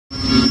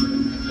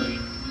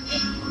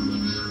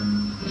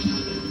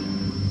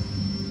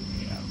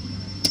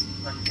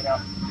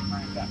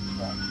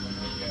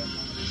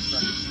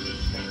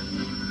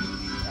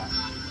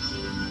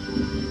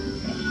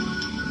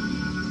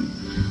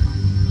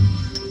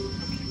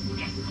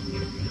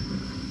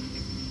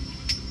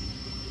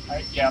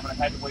Yeah, but I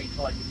had to wait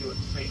until I could do it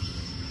safely.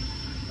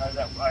 That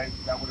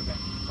would have been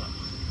too close.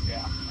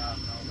 Yeah, no,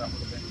 that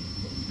would have been too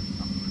close.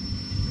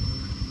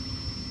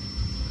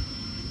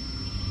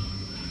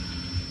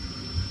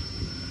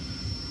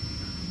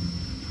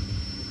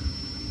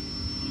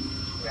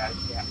 Yeah, I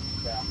can't do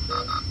that.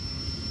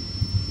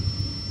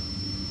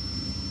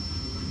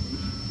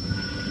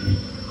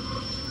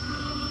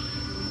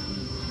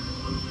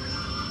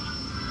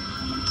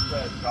 The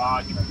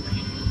Dodge, I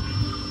think.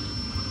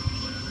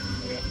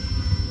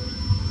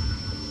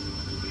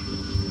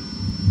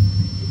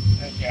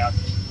 Yeah,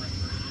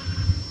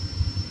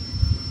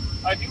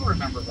 I do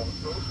remember those.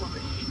 Those were the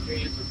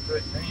days of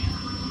good vans.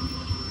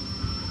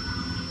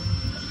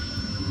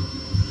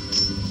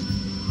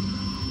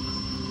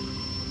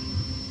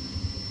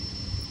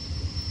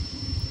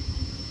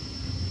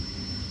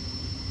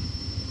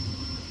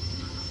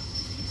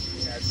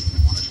 Yeah, I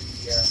didn't want to be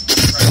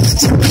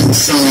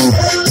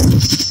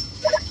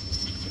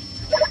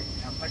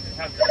if I could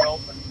have your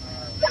help and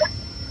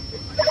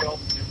get myself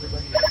and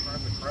everybody in front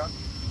of the truck.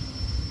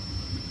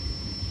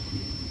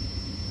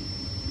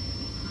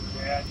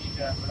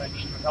 Yeah, but I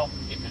need your help in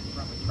getting in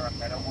front of the truck.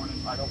 I don't want to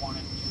be. I don't want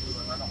to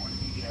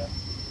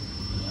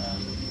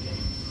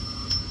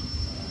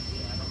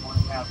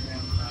have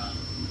them.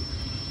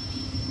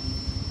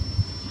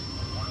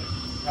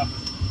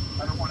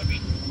 I don't want to be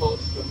too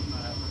close when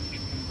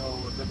she's going to go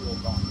or Bigelow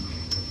going.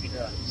 If she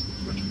does,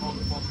 which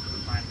most of the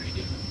time they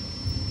do.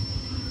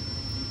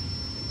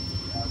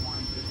 I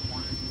wanted to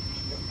be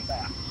in the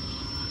back.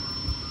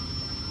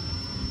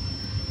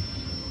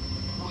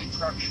 Really,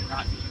 trucks should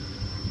not be used.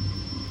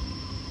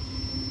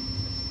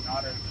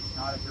 It's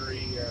not a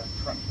very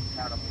truck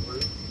compatible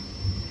route.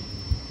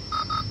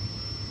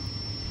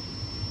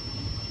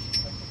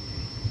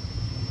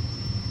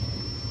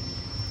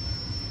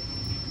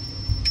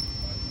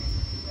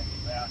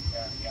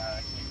 Yeah,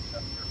 I think it's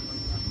up there for the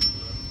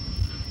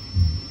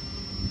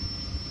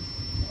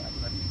yeah,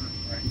 but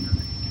right here, I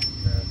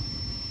can't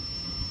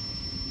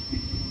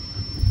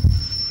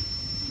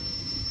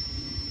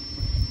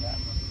that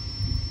one.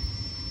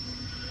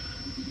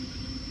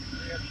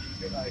 Yeah,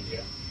 good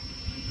idea.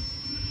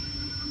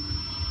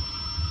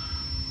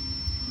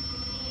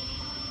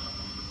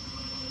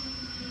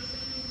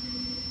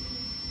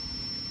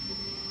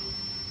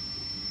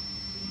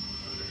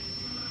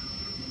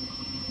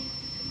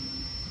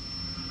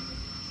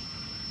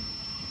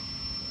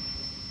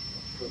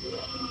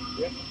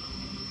 Yep.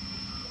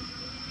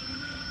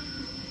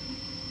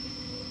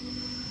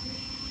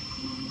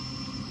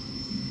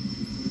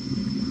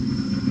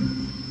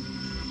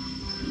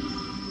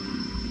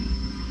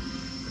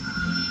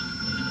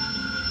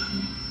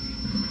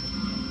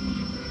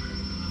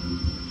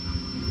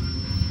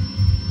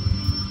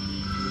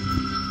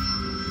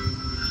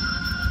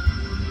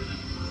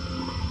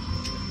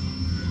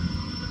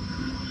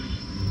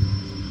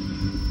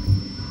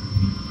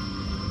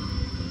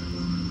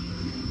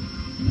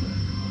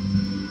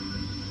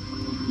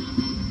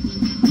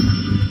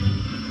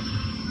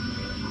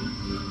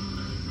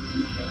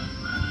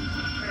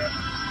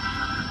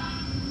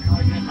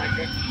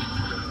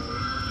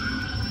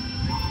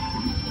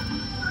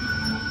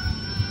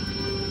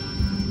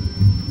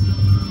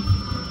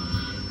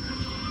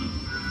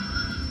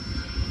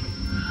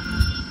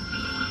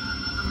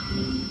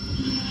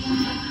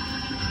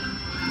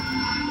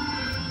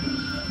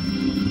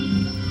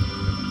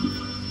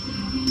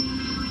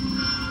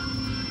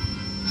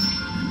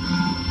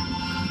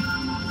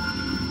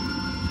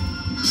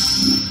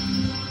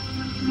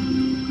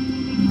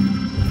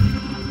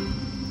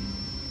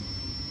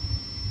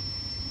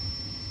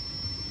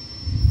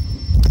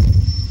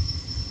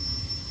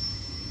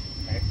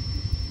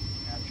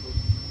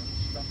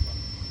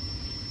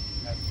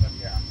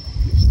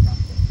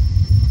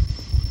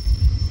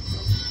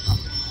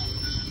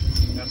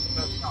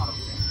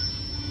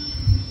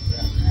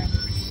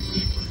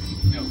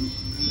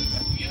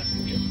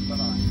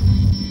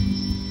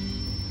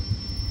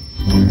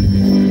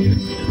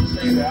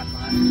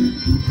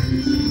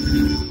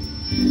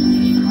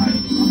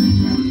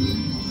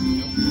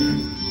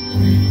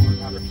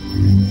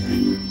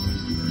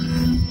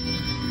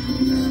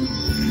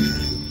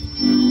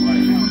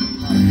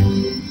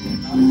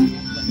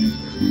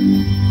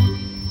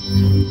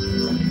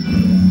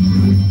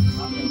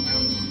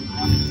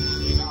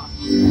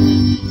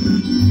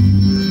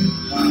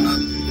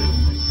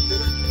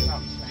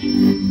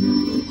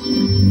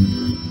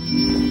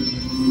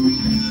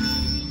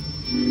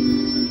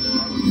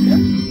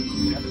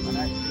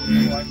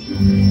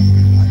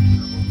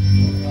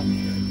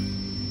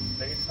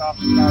 Stop,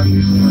 start,